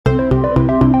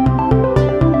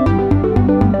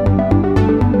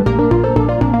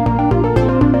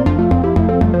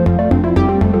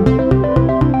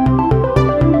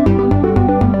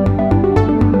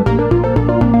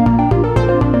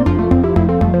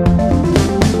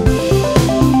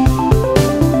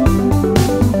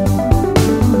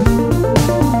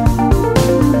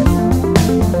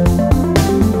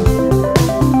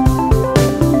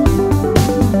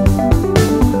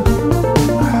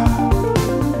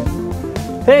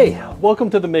Hey, welcome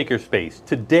to the Makerspace.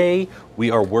 Today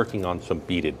we are working on some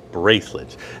beaded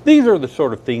bracelets. These are the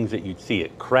sort of things that you'd see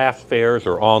at craft fairs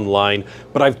or online,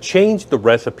 but I've changed the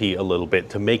recipe a little bit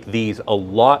to make these a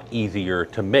lot easier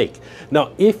to make.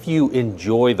 Now, if you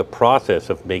enjoy the process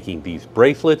of making these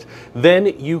bracelets,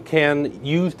 then you can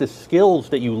use the skills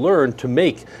that you learn to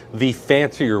make the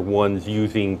fancier ones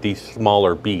using these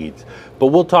smaller beads. But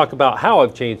we'll talk about how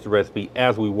I've changed the recipe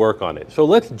as we work on it. So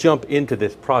let's jump into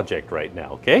this project right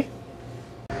now, okay?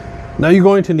 Now you're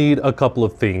going to need a couple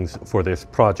of things for this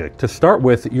project. To start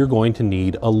with, you're going to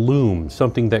need a loom,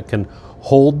 something that can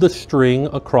hold the string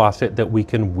across it that we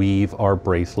can weave our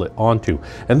bracelet onto.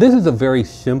 And this is a very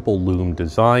simple loom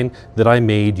design that I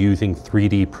made using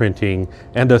 3D printing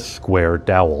and a square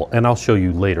dowel. And I'll show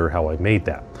you later how I made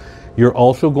that. You're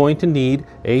also going to need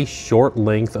a short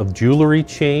length of jewelry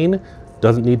chain.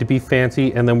 Doesn't need to be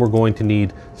fancy, and then we're going to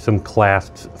need some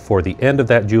clasps for the end of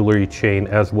that jewelry chain,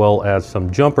 as well as some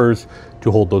jumpers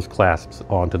to hold those clasps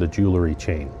onto the jewelry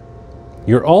chain.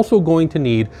 You're also going to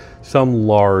need some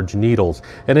large needles,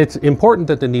 and it's important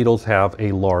that the needles have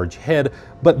a large head,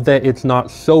 but that it's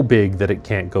not so big that it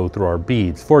can't go through our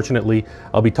beads. Fortunately,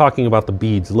 I'll be talking about the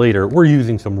beads later. We're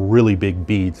using some really big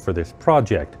beads for this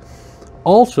project.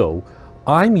 Also,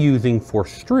 I'm using for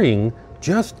string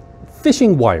just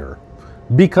fishing wire,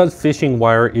 because fishing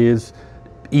wire is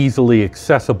easily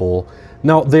accessible.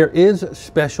 Now, there is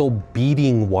special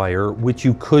beading wire which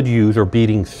you could use, or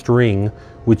beading string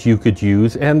which you could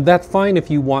use, and that's fine if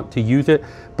you want to use it,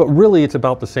 but really it's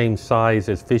about the same size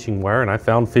as fishing wire, and I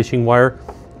found fishing wire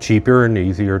cheaper and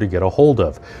easier to get a hold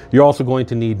of. You're also going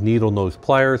to need needle nose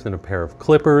pliers and a pair of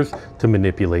clippers to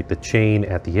manipulate the chain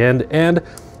at the end. And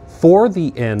for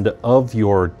the end of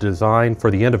your design,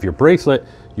 for the end of your bracelet,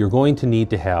 you're going to need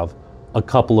to have a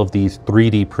couple of these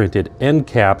 3D printed end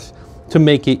caps to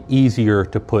make it easier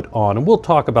to put on. And we'll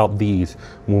talk about these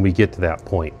when we get to that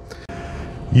point.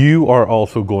 You are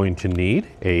also going to need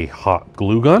a hot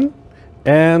glue gun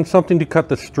and something to cut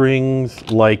the strings,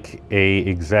 like a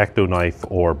X-Acto knife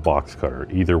or box cutter.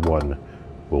 Either one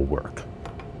will work.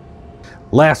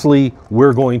 Lastly,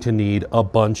 we're going to need a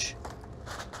bunch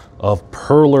of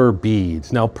perler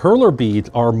beads. Now, perler beads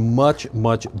are much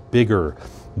bigger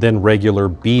than regular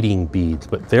beading beads,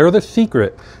 but they're the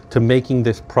secret to making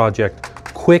this project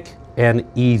quick and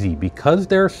easy. Because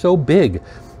they're so big,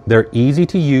 they're easy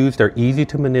to use, they're easy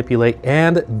to manipulate,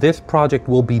 and this project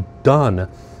will be done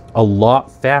a lot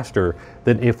faster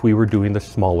than if we were doing the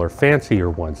smaller, fancier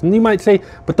ones. And you might say,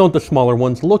 but don't the smaller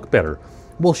ones look better?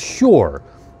 Well, sure,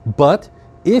 but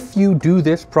if you do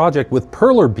this project with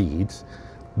perler beads,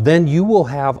 then you will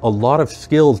have a lot of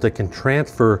skills that can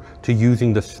transfer to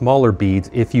using the smaller beads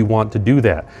if you want to do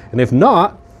that. And if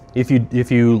not, if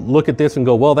you look at this and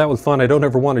go, well, that was fun, I don't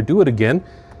ever want to do it again,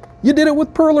 you did it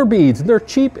with perler beads. They're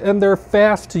cheap and they're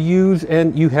fast to use,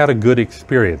 and you had a good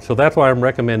experience. So that's why I'm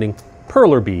recommending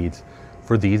perler beads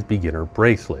for these beginner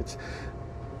bracelets.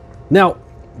 Now,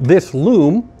 this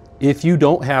loom, if you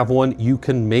don't have one, you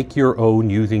can make your own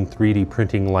using 3D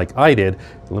printing like I did.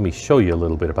 Let me show you a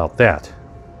little bit about that.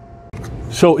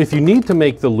 So if you need to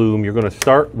make the loom, you're going to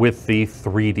start with the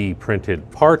 3D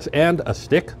printed parts and a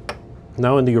stick.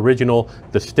 Now, in the original,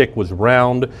 the stick was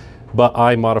round, but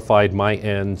I modified my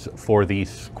ends for the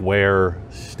square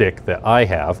stick that I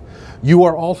have. You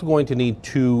are also going to need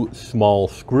 2 small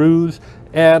screws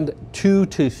and 2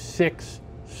 to 6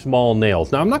 small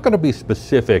nails. Now, I'm not going to be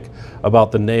specific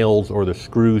about the nails or the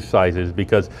screw sizes,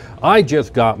 because I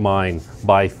just got mine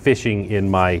by fishing in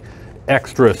my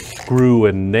extra screw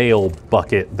and nail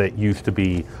bucket that used to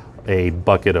be a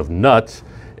bucket of nuts.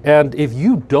 And if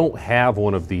you don't have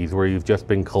one of these, where you've just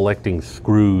been collecting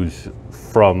screws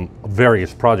from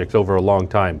various projects over a long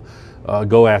time,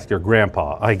 go ask your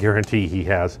grandpa. I guarantee he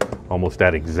has almost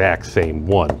that exact same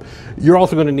one. You're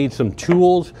also going to need some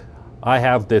tools. I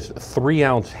have this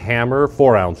 3-ounce hammer,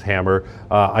 4-ounce hammer.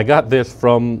 I got this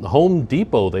from Home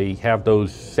Depot. They have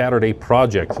those Saturday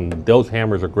projects, and those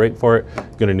hammers are great for it. You're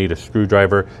going to need a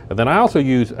screwdriver. And then I also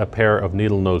use a pair of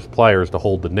needle nose pliers to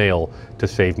hold the nail to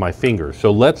save my fingers. So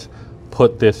let's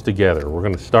put this together. We're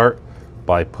going to start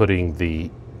by putting the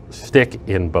stick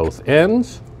in both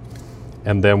ends,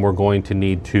 and then we're going to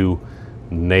need to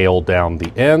nail down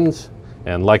the ends.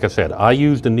 And like I said, I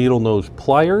use the needle nose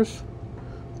pliers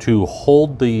to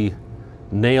hold the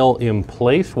nail in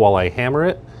place while I hammer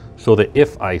it, so that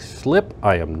if I slip,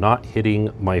 I am not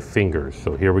hitting my fingers.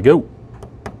 So here we go.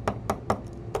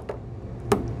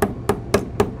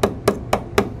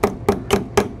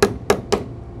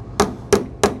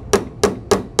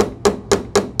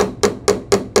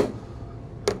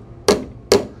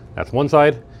 That's one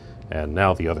side, and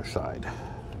now the other side.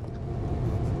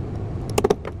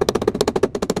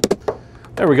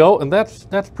 There we go, and that's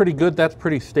pretty good. That's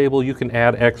pretty stable. You can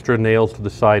add extra nails to the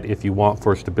side if you want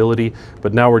for stability,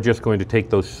 but now we're just going to take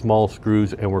those small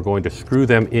screws and we're going to screw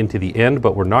them into the end,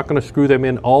 but we're not going to screw them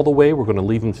in all the way. We're going to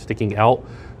leave them sticking out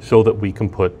so that we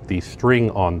can put the string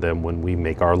on them when we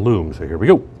make our loom. So here we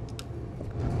go.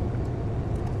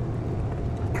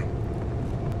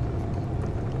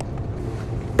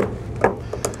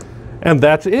 And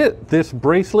that's it. This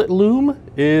bracelet loom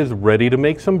is ready to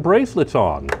make some bracelets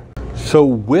on. So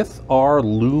with our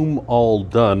loom all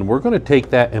done, we're going to take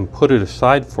that and put it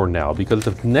aside for now, because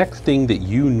the next thing that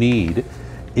you need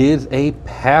is a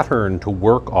pattern to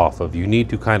work off of. You need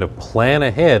to kind of plan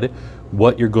ahead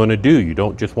what you're going to do. You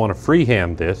don't just want to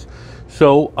freehand this.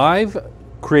 So I've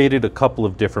created a couple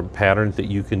of different patterns that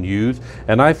you can use,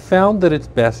 and I found that it's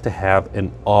best to have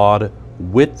an odd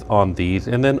width on these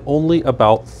and then only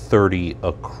about 30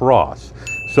 across.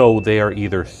 So they are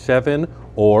either 7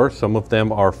 or some of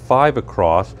them are 5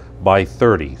 across by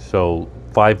 30. So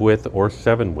 5 width or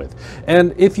 7 width.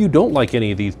 And if you don't like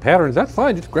any of these patterns, that's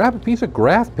fine. Just grab a piece of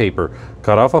graph paper,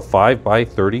 cut off a 5 by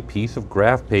 30 piece of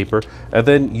graph paper, and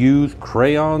then use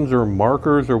crayons or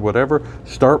markers or whatever.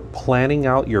 Start planning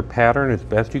out your pattern as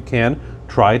best you can.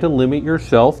 Try to limit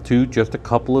yourself to just a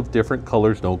couple of different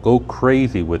colors. Don't go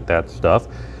crazy with that stuff.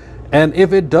 And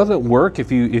if it doesn't work,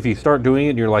 if you start doing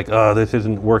it and you're like, oh, this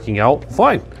isn't working out,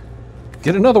 fine.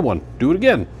 Get another one. Do it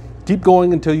again. Keep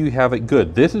going until you have it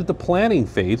good. This is the planning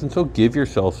phase, and so give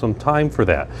yourself some time for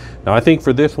that. Now I think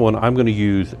for this one, I'm going to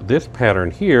use this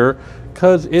pattern here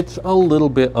because it's a little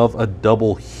bit of a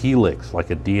double helix,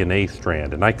 like a DNA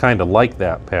strand, and I kind of like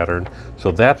that pattern,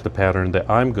 so that's the pattern that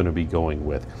I'm going to be going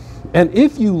with. And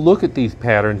if you look at these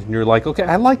patterns and you're like, okay,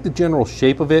 I like the general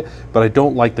shape of it, but I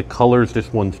don't like the colors.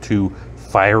 This one's too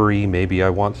fiery. Maybe I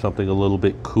want something a little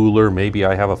bit cooler. Maybe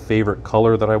I have a favorite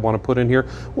color that I want to put in here.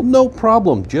 Well, no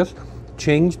problem. Just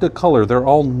change the color. They're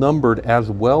all numbered as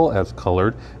well as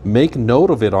colored. Make note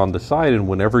of it on the side, and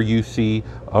whenever you see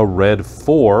a red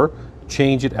 4,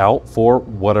 change it out for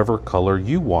whatever color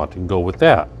you want and go with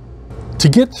that. To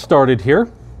get started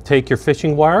here, take your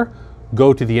fishing wire,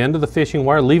 go to the end of the fishing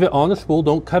wire, leave it on the spool,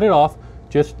 don't cut it off.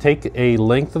 Just take a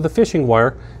length of the fishing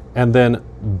wire and then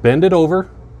bend it over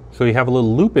so you have a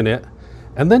little loop in it,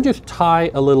 and then just tie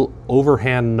a little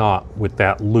overhand knot with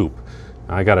that loop.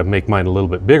 Now, I got to make mine a little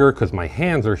bit bigger because my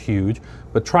hands are huge,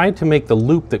 but try to make the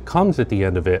loop that comes at the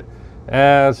end of it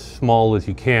as small as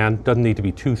you can. Doesn't need to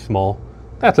be too small.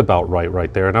 That's about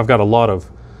right there. And I've got a lot of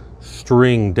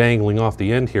string dangling off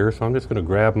the end here, so I'm just going to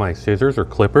grab my scissors or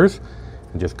clippers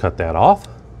and just cut that off.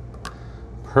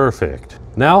 Perfect.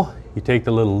 Now you take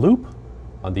the little loop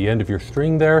on the end of your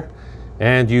string there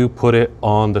and you put it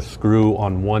on the screw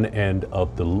on one end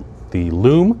of the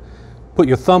loom. Put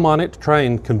your thumb on it to try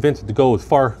and convince it to go as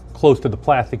far close to the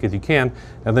plastic as you can,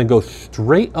 and then go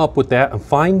straight up with that and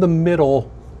find the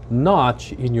middle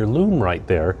notch in your loom right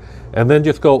there, and then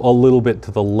just go a little bit to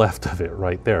the left of it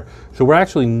right there. So we're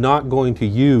actually not going to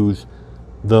use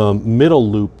the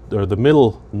middle loop or the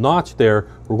middle notch there.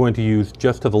 We're going to use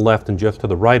just to the left and just to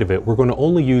the right of it. We're going to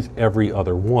only use every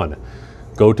other one.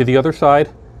 Go to the other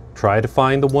side, try to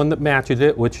find the one that matches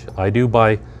it, which I do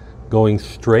by going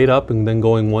straight up and then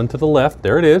going one to the left.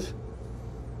 There it is.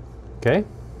 Okay.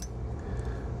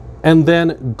 And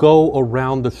then go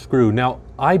around the screw. Now,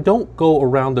 I don't go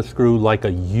around the screw like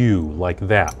a U, like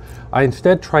that. I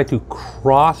instead try to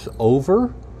cross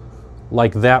over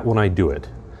like that when I do it.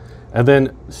 And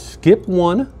then skip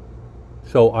one.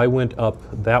 So I went up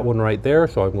that one right there,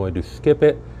 so I'm going to skip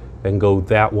it and go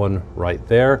that one right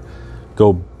there.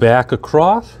 Go back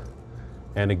across,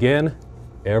 and again,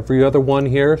 every other one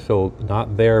here, so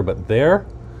not there, but there,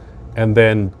 and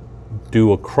then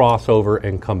do a crossover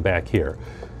and come back here.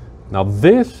 Now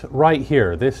this right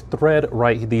here, this thread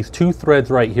right, these two threads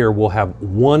right here will have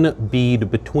one bead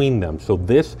between them. So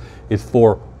this is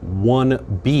for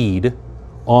one bead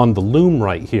on the loom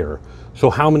right here. So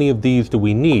how many of these do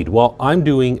we need? Well, I'm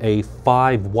doing a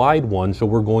 5 wide one, so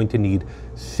we're going to need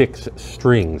 6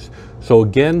 strings. So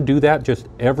again, do that just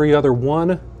every other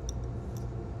one.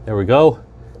 There we go.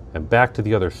 And back to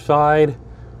the other side.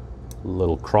 A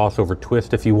little crossover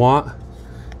twist if you want.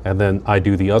 And then I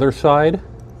do the other side.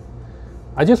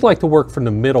 I just like to work from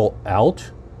the middle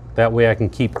out. That way I can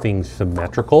keep things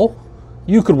symmetrical.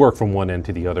 You could work from one end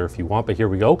to the other if you want, but here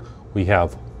we go. We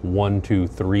have 1, 2,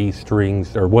 3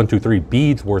 strings, or 1, 2, 3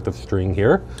 beads worth of string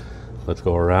here. Let's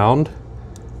go around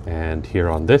and here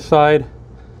on this side,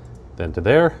 then to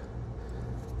there.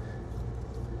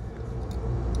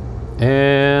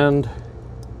 And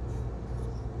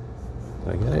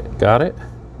did I get it? Got it?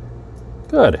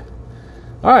 Good.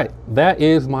 All right, that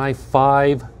is my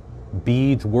 5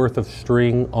 beads worth of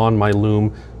string on my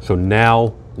loom. So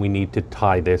now we need to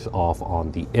tie this off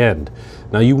on the end.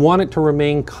 Now you want it to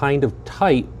remain kind of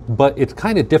tight, but it's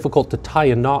kind of difficult to tie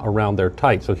a knot around there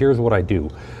tight. So here's what I do.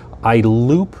 I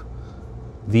loop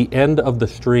the end of the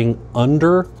string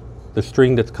under the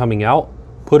string that's coming out,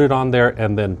 put it on there,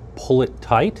 and then pull it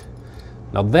tight.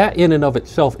 Now that in and of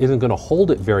itself isn't going to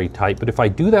hold it very tight, but if I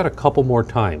do that a couple more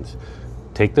times,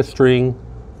 take the string,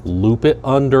 loop it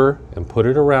under and put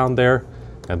it around there,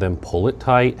 and then pull it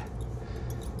tight.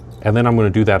 And then I'm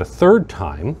going to do that a third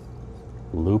time,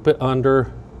 loop it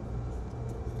under,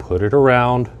 put it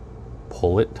around,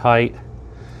 pull it tight.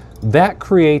 That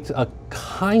creates a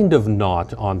kind of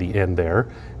knot on the end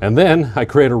there, and then I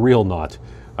create a real knot.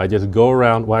 I just go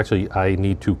around. Well, actually I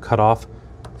need to cut off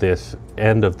this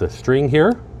end of the string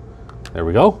here. There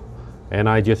we go. And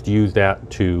I just use that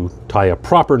to tie a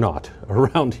proper knot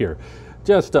around here.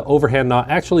 Just an overhand knot.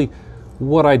 Actually,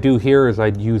 what I do here is I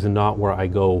use a knot where I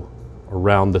go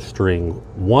around the string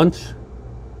once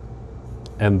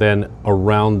and then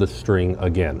around the string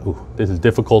again. Ooh, this is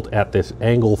difficult at this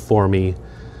angle for me.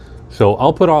 So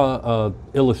I'll put a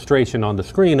illustration on the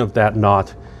screen of that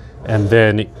knot, and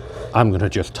then I'm gonna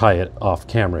just tie it off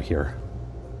camera here.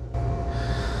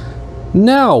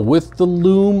 Now, with the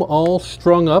loom all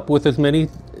strung up with as many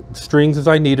strings as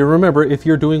I need, and remember, if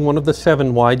you're doing one of the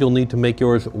 7 wide, you'll need to make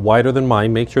yours wider than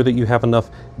mine. Make sure that you have enough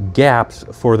gaps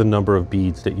for the number of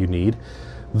beads that you need.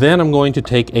 Then I'm going to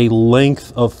take a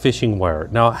length of fishing wire.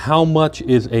 Now, how much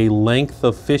is a length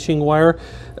of fishing wire?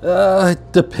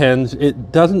 It depends.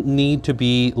 It doesn't need to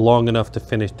be long enough to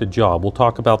finish the job. We'll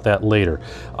talk about that later.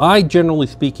 I, generally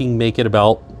speaking, make it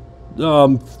about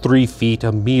 3 feet,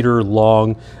 a meter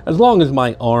long as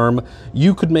my arm.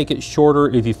 You could make it shorter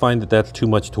if you find that that's too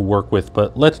much to work with,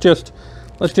 but let's just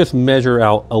measure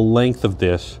out a length of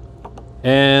this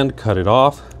and cut it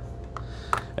off.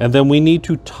 And then we need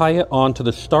to tie it onto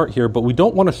the start here, but we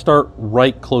don't want to start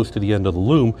right close to the end of the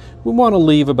loom. We want to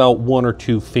leave about 1 or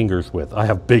 2 fingers width. I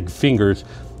have big fingers.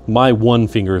 My 1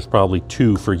 finger is probably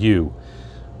 2 for you.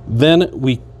 Then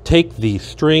we take the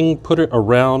string, put it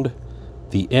around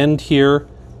the end here,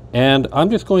 and I'm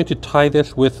just going to tie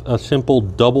this with a simple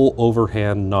double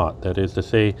overhand knot. That is to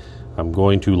say, I'm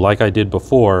going to, like I did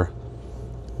before,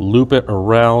 loop it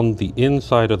around the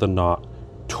inside of the knot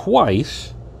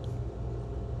twice,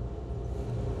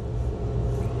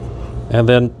 and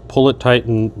then pull it tight,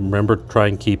 and remember, try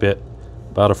and keep it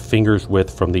about a finger's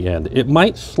width from the end. It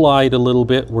might slide a little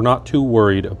bit. We're not too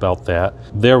worried about that.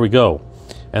 There we go.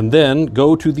 And then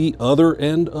go to the other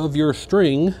end of your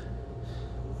string.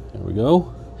 There we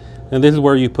go. And this is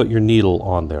where you put your needle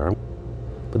on there.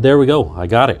 But there we go. I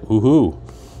got it. Woohoo.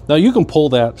 Now you can pull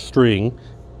that string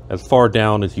as far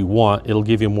down as you want. It'll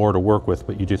give you more to work with,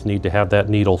 but you just need to have that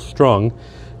needle strung.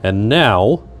 And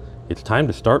now it's time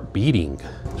to start beading.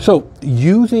 So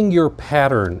using your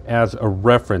pattern as a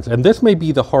reference, and this may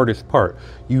be the hardest part,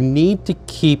 you need to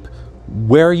keep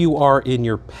where you are in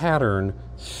your pattern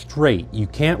straight. You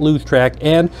can't lose track,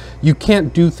 and you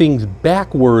can't do things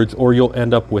backwards or you'll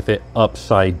end up with it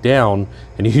upside down,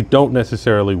 and you don't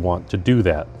necessarily want to do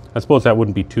that. I suppose that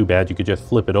wouldn't be too bad. You could just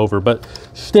flip it over, but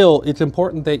still, it's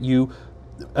important that you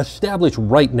establish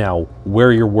right now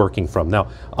where you're working from. Now,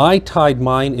 I tied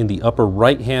mine in the upper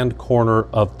right-hand corner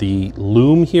of the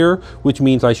loom here, which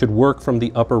means I should work from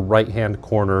the upper right-hand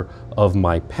corner of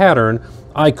my pattern.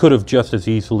 I could have just as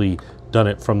easily done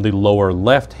it from the lower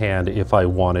left hand if I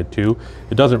wanted to.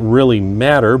 It doesn't really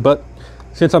matter, but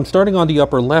since I'm starting on the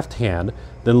upper left hand,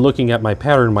 then looking at my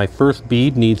pattern, my first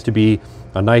bead needs to be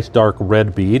a nice dark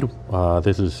red bead.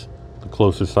 This is the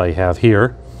closest I have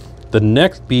here. The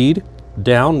next bead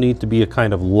down needs to be a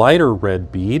kind of lighter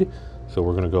red bead, so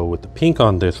we're going to go with the pink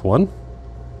on this one.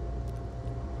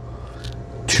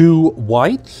 2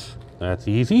 whites, that's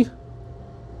easy.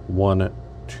 1,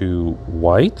 2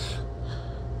 whites.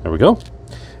 There we go.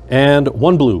 And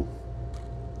 1 blue.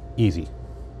 Easy.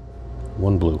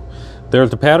 1 blue. There's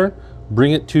the pattern.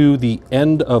 Bring it to the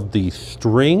end of the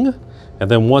string,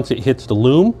 and then once it hits the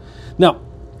loom. Now,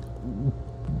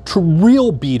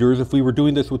 real beaders, if we were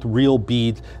doing this with real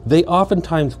beads, they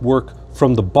oftentimes work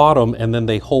from the bottom and then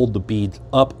they hold the beads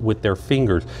up with their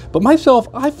fingers. But myself,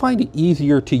 I find it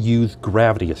easier to use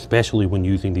gravity, especially when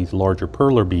using these larger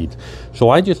perler beads. So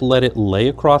I just let it lay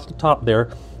across the top there,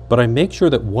 but I make sure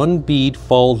that 1 bead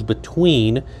falls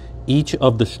between each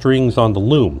of the strings on the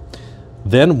loom.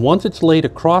 Then once it's laid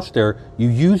across there, you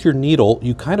use your needle,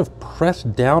 you kind of press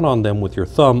down on them with your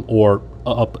thumb, or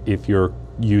up if you're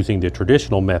using the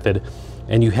traditional method,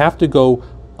 and you have to go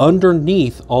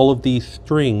underneath all of these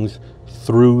strings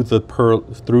through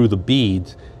the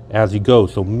beads as you go.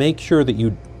 So make sure that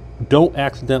you don't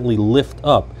accidentally lift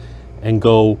up and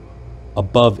go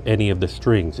above any of the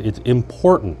strings. It's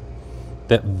important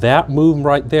that that move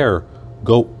right there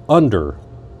go under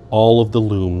all of the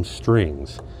loom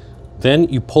strings. Then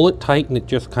you pull it tight and it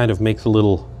just kind of makes a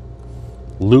little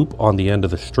loop on the end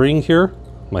of the string here.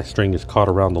 My string is caught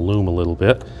around the loom a little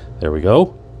bit. There we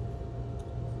go.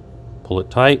 Pull it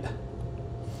tight.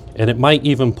 And it might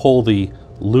even pull the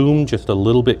loom just a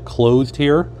little bit closed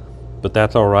here, but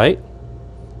that's all right.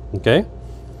 Okay.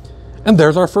 And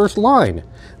there's our first line.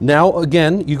 Now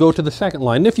again, you go to the second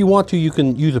line. And if you want to, you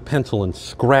can use a pencil and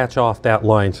scratch off that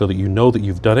line so that you know that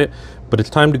you've done it. But it's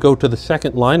time to go to the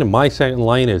second line, and my second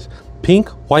line is pink,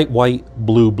 white, white,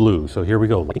 blue, blue. So here we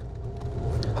go. Pink,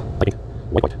 white,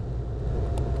 white.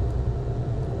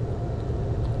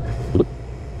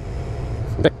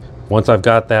 Okay. Once I've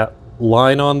got that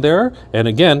line on there, and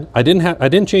again, I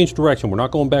didn't change direction. We're not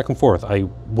going back and forth. I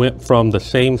went from the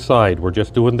same side. We're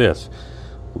just doing this.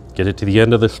 Get it to the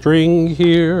end of the string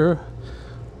here,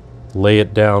 lay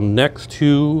it down next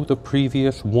to the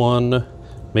previous one.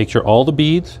 Make sure all the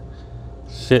beads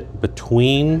sit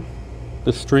between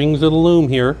the strings of the loom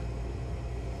here,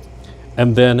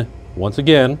 and then once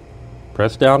again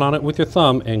press down on it with your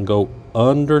thumb and go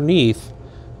underneath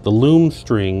the loom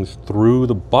strings through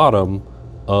the bottom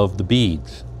of the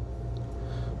beads.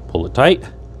 Pull it tight,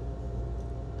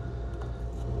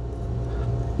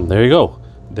 and there you go.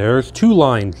 There's 2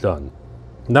 lines done.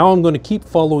 Now I'm going to keep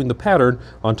following the pattern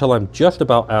until I'm just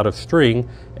about out of string,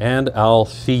 and I'll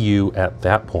see you at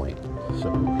that point.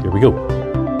 So here we go.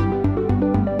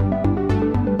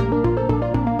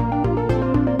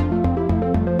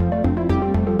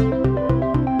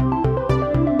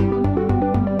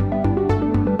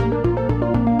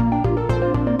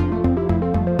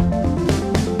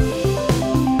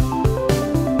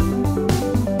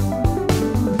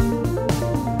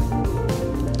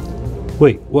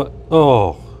 Wait, what?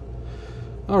 Oh,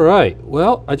 all right.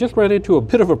 Well, I just ran into a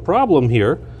bit of a problem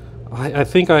here. I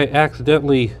think I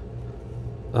accidentally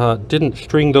didn't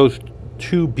string those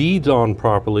 2 beads on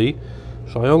properly,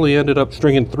 so I only ended up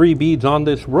stringing 3 beads on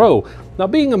this row. Now,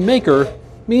 being a maker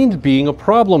means being a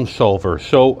problem solver.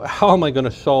 So how am I going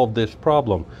to solve this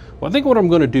problem? Well, I think what I'm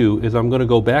going to do is I'm going to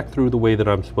go back through the way that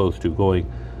I'm supposed to,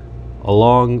 going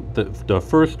along the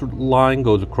first line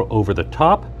goes over the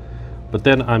top. But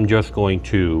then I'm just going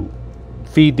to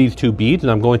feed these 2 beads,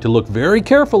 and I'm going to look very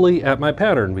carefully at my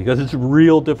pattern because it's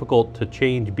real difficult to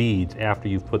change beads after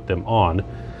you've put them on.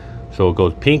 So it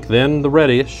goes pink, then the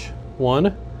reddish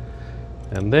one,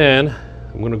 and then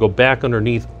I'm going to go back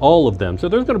underneath all of them. So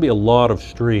there's going to be a lot of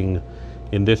string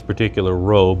in this particular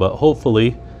row, but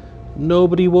hopefully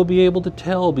nobody will be able to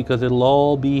tell because it'll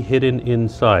all be hidden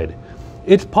inside.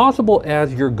 It's possible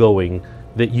as you're going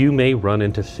that you may run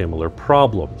into similar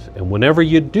problems. And whenever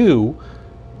you do,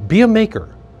 be a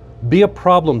maker, be a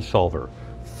problem solver.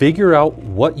 Figure out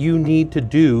what you need to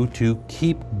do to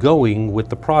keep going with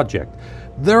the project.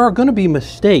 There are going to be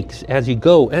mistakes as you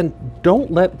go, and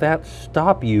don't let that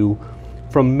stop you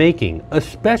from making,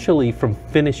 especially from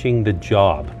finishing the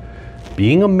job.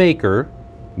 Being a maker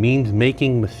means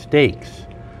making mistakes,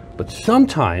 but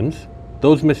sometimes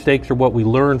those mistakes are what we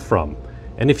learn from.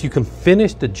 And if you can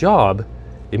finish the job,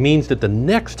 it means that the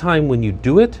next time when you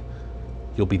do it,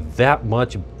 you'll be that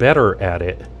much better at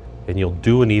it and you'll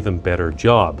do an even better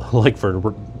job. Like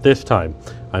for this time,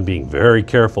 I'm being very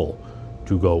careful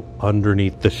to go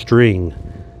underneath the string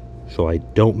so I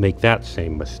don't make that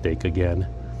same mistake again.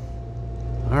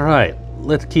 All right,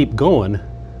 let's keep going.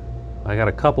 I got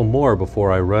a couple more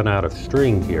before I run out of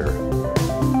string here.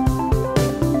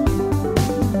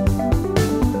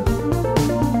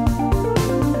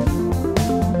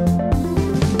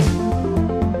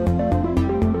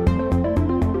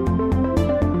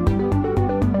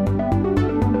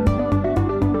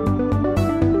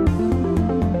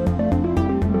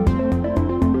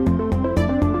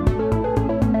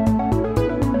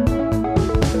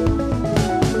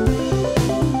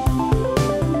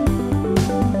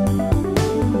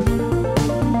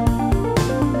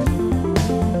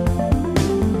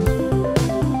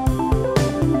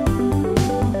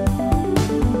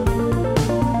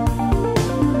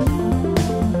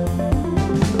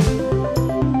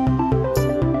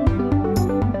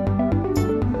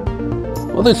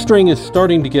 Well, this string is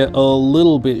starting to get a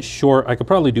little bit short. I could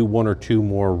probably do 1 or 2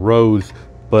 more rows,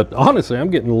 but honestly,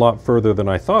 I'm getting a lot further than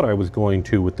I thought I was going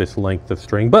to with this length of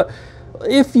string. But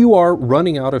if you are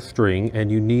running out of string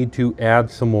and you need to add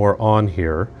some more on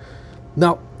here,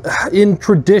 now in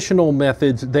traditional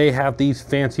methods, they have these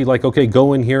fancy, like, okay,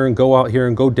 go in here and go out here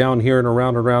and go down here and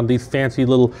around, these fancy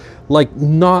little, like,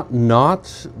 not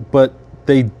knots, but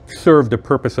they serve the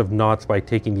purpose of knots by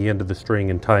taking the end of the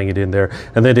string and tying it in there,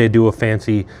 and then they do a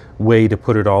fancy way to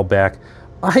put it all back.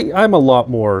 I'm a lot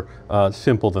more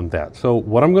simple than that. So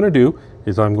what I'm going to do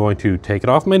is I'm going to take it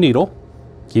off my needle,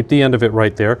 keep the end of it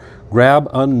right there, grab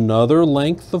another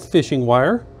length of fishing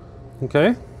wire,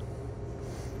 okay?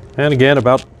 And again,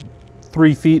 about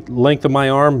 3 feet length of my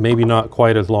arm, maybe not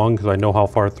quite as long because I know how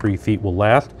far 3 feet will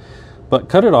last, but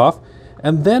cut it off.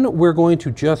 And then we're going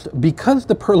to just, because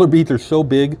the perler beads are so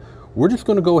big, we're just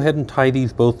going to go ahead and tie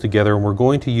these both together, and we're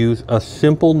going to use a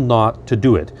simple knot to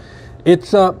do it.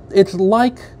 It's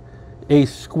like a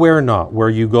square knot where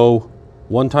you go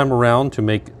one time around to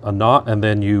make a knot and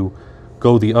then you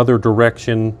go the other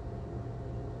direction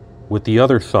with the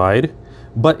other side.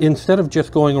 But instead of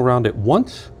just going around it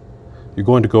once, you're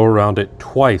going to go around it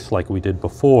twice like we did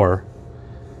before.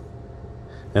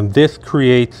 And this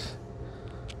creates,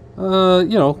 you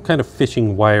know, kind of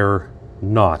fishing wire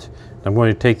knot. I'm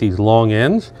going to take these long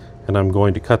ends and I'm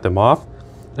going to cut them off.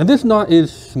 And this knot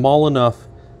is small enough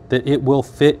that it will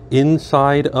fit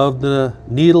inside of the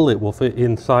needle. It will fit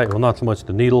inside, well, not so much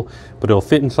the needle, but it'll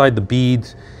fit inside the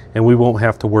beads, and we won't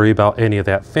have to worry about any of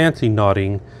that fancy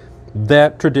knotting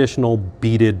that traditional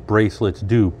beaded bracelets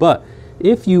do. But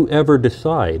if you ever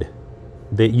decide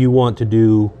that you want to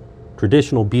do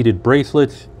traditional beaded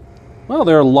bracelets, well,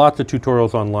 there are lots of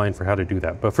tutorials online for how to do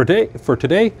that. But for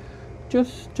today,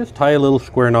 just tie a little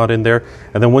square knot in there,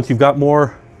 and then once you've got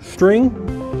more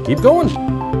string, keep going.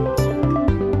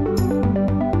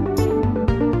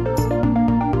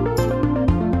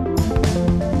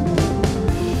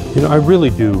 You know, I really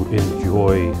do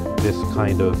enjoy this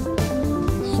kind of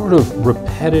sort of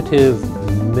repetitive,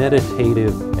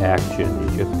 meditative action.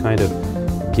 You just kind of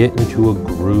get into a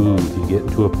groove, you get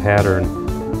into a pattern.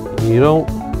 You don't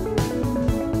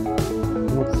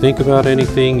think about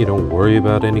anything, you don't worry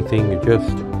about anything, you're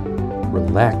just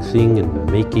relaxing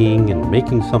and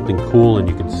making something cool, and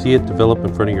you can see it develop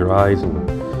in front of your eyes, and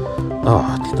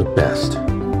oh, it's the best.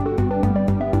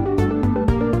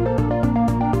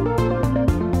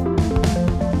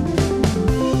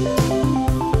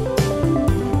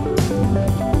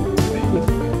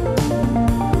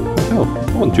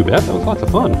 Wasn't too bad, that was lots of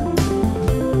fun.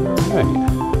 Alright,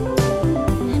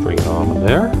 string it on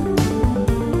there.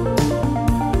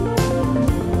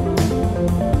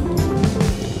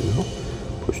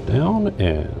 Push down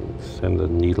and send the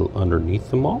needle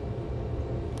underneath them all.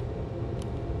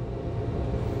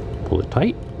 Pull it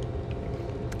tight.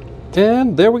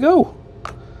 And there we go.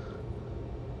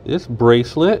 This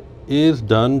bracelet is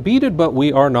done beaded, but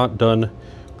we are not done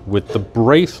with the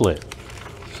bracelet.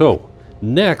 So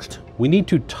next, we need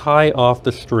to tie off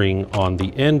the string on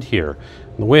the end here.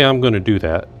 And the way I'm going to do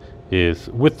that is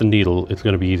with the needle. It's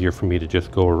going to be easier for me to just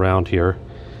go around here,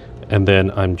 and then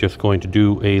I'm just going to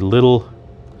do a little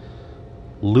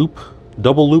loop,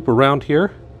 double loop around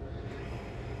here,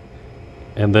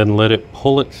 and then let it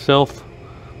pull itself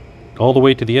all the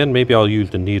way to the end. Maybe I'll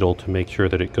use the needle to make sure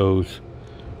that it goes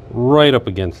right up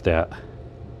against that,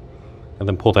 and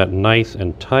then pull that nice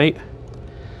and tight.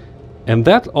 And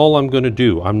that's all I'm going to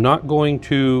do. I'm not going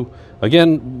to,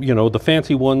 again, you know, the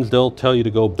fancy ones, they'll tell you to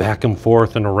go back and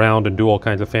forth and around and do all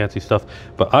kinds of fancy stuff.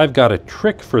 But I've got a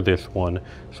trick for this one.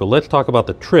 So let's talk about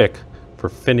the trick for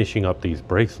finishing up these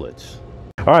bracelets.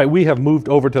 All right, we have moved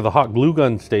over to the hot glue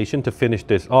gun station to finish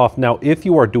this off. Now, if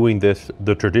you are doing this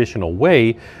the traditional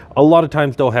way, a lot of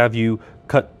times they'll have you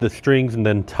cut the strings and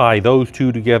then tie those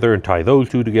two together and tie those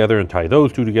two together and tie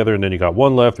those two together, and then you got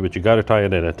one left, but you got to tie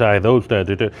it in and tie those.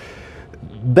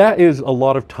 That is a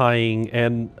lot of tying,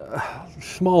 and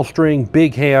small string,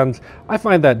 big hands. I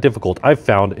find that difficult. I've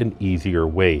found an easier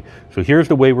way. So here's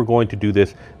the way we're going to do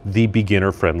this the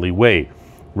beginner-friendly way.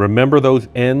 Remember those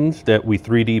ends that we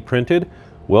 3D printed?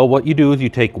 Well, what you do is you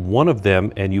take one of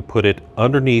them and you put it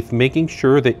underneath, making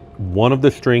sure that one of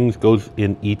the strings goes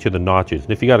in each of the notches.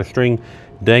 And if you got a string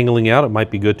dangling out, it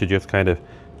might be good to just kind of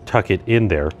tuck it in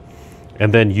there.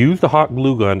 And then use the hot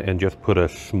glue gun and just put a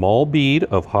small bead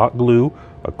of hot glue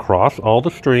across all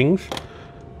the strings.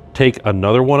 Take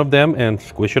another one of them and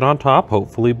squish it on top,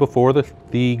 hopefully before the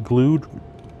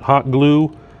hot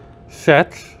glue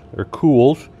sets or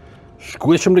cools.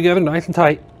 Squish them together nice and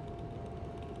tight.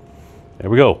 There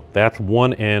we go. That's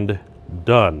one end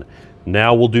done.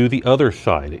 Now we'll do the other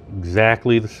side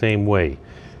exactly the same way.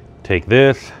 Take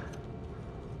this,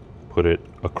 put it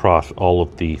across all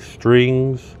of the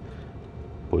strings,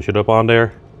 push it up on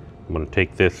there. I'm going to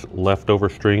take this leftover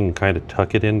string and kind of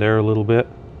tuck it in there a little bit.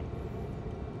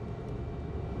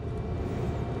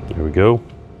 There we go.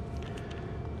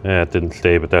 That didn't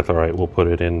stay, but that's all right. We'll put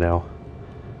it in now.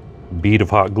 Bead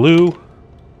of hot glue.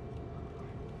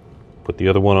 Put the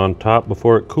other one on top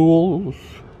before it cools.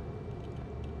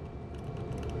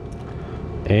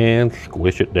 And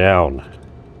squish it down.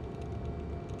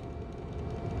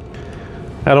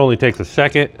 That only takes a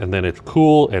second, and then it's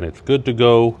cool and it's good to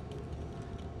go.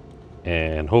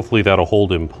 And hopefully that'll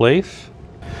hold in place.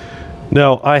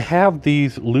 Now I have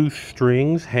these loose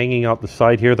strings hanging out the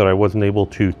side here that I wasn't able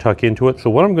to tuck into it. So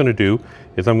what I'm going to do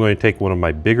is I'm going to take one of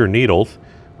my bigger needles.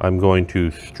 I'm going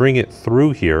to string it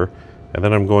through here, and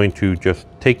then I'm going to just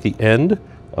take the end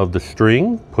of the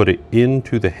string, put it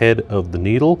into the head of the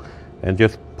needle, and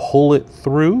just pull it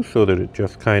through so that it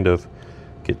just kind of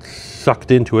gets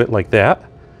sucked into it like that.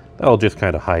 That'll just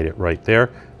kind of hide it right there.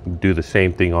 Do the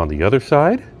same thing on the other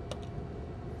side.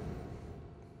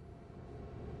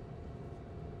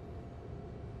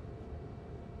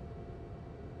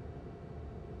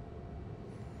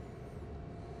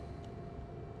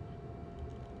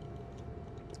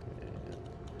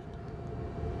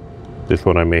 This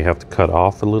one I may have to cut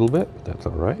off a little bit, but that's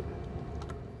all right.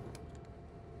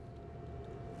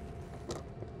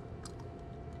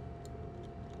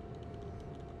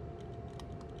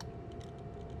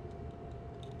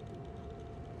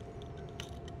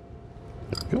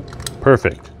 There we go.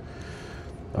 Perfect.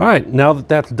 All right, now that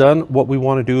that's done, what we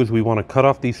want to do is we want to cut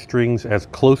off these strings as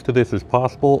close to this as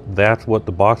possible. That's what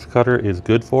the box cutter is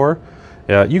good for.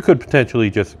 You could potentially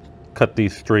just cut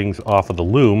these strings off of the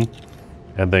loom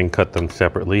and then cut them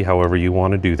separately, however you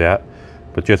want to do that.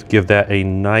 But just give that a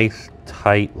nice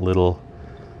tight little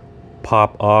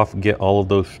pop off, get all of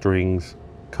those strings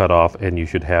cut off, and you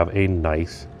should have a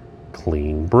nice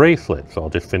clean bracelet. So I'll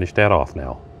just finish that off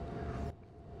now.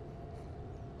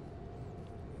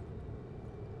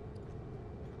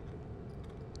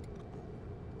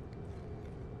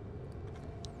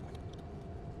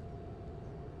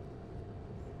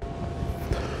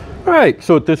 All right,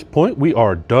 so at this point we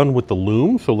are done with the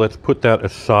loom, so let's put that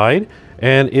aside,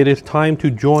 and it is time to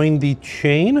join the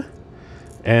chain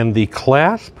and the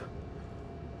clasp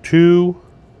to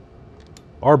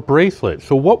our bracelet.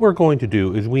 So what we're going to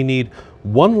do is we need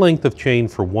one length of chain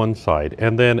for one side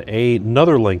and then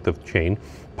another length of chain,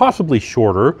 possibly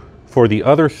shorter, for the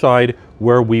other side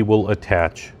where we will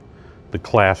attach the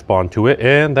clasp onto it,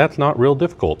 and that's not real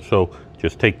difficult. So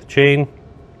just take the chain,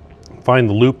 find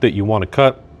the loop that you want to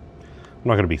cut. I'm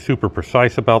not going to be super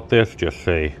precise about this, just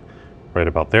say right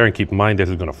about there, and keep in mind this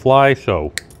is going to fly,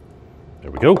 so there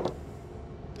we go.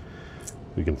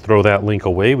 We can throw that link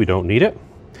away, we don't need it.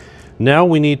 Now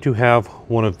we need to have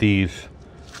one of these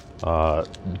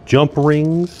jump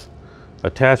rings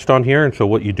attached on here, and so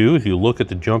what you do is you look at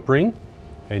the jump ring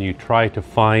and you try to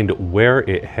find where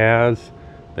it has,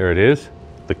 there it is,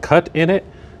 the cut in it.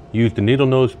 Use the needle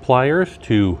nose pliers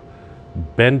to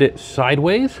bend it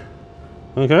sideways,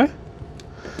 okay?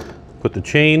 Put the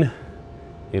chain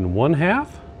in one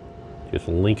half, just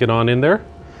link it on in there,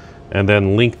 and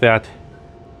then link that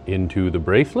into the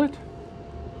bracelet.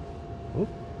 Oh,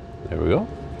 there we go.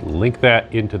 Link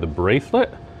that into the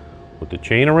bracelet with the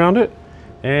chain around it,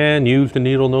 and use the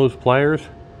needle nose pliers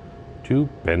to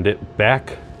bend it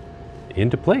back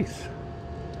into place.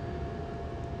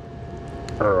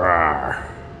 Try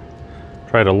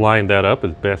to line that up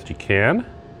as best you can.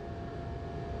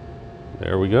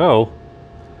 There we go.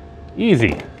 Easy.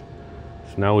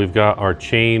 So now we've got our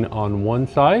chain on one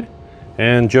side,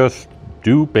 and just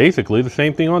do basically the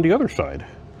same thing on the other side.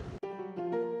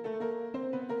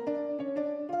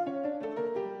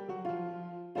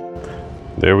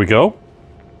 There we go.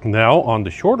 Now on the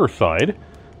shorter side,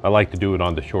 I like to do it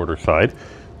on the shorter side,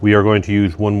 we are going to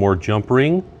use one more jump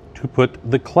ring to put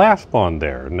the clasp on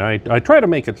there. And I try to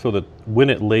make it so that when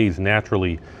it lays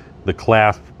naturally, the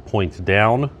clasp points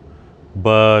down,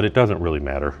 but it doesn't really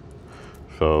matter.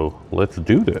 So let's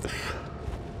do this.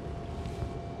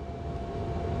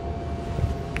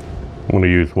 I'm going to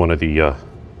use one of the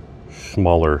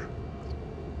smaller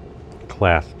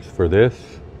clasps for this.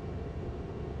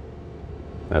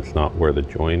 That's not where the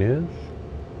join is.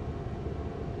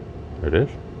 There it is.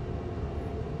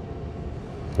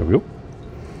 There we go.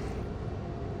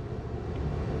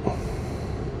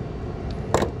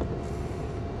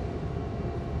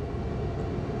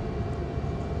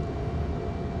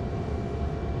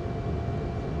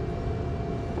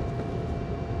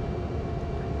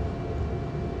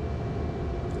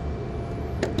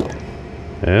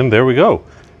 And there we go.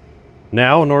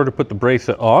 Now, in order to put the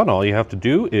bracelet on, all you have to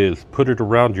do is put it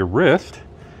around your wrist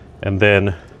and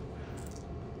then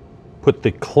put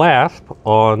the clasp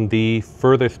on the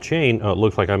furthest chain. Oh, it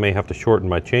looks like I may have to shorten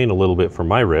my chain a little bit for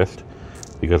my wrist.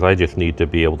 because I just need to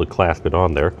be able to clasp it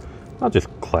on there. I'll just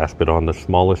clasp it on the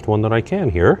smallest one that I can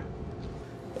here.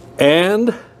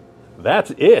 And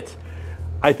that's it.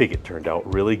 I think it turned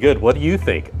out really good. What do you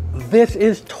think? This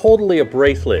is totally a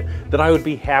bracelet that I would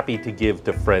be happy to give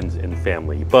to friends and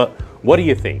family. But what do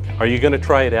you think? Are you going to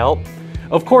try it out?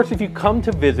 Of course, if you come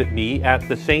to visit me at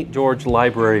the St. George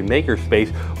Library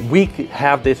Makerspace, we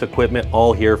have this equipment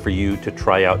all here for you to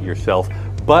try out yourself.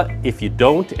 But if you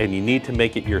don't and you need to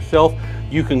make it yourself,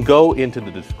 you can go into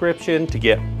the description to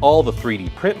get all the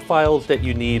 3D print files that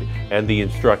you need and the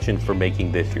instructions for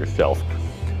making this yourself.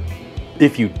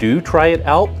 If you do try it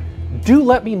out, do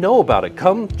let me know about it.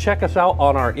 Come check us out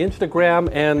on our Instagram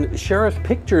and share us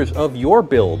pictures of your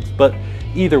builds. But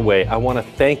either way, I want to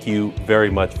thank you very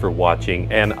much for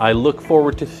watching, and I look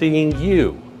forward to seeing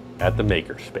you at the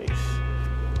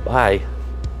Makerspace. Bye.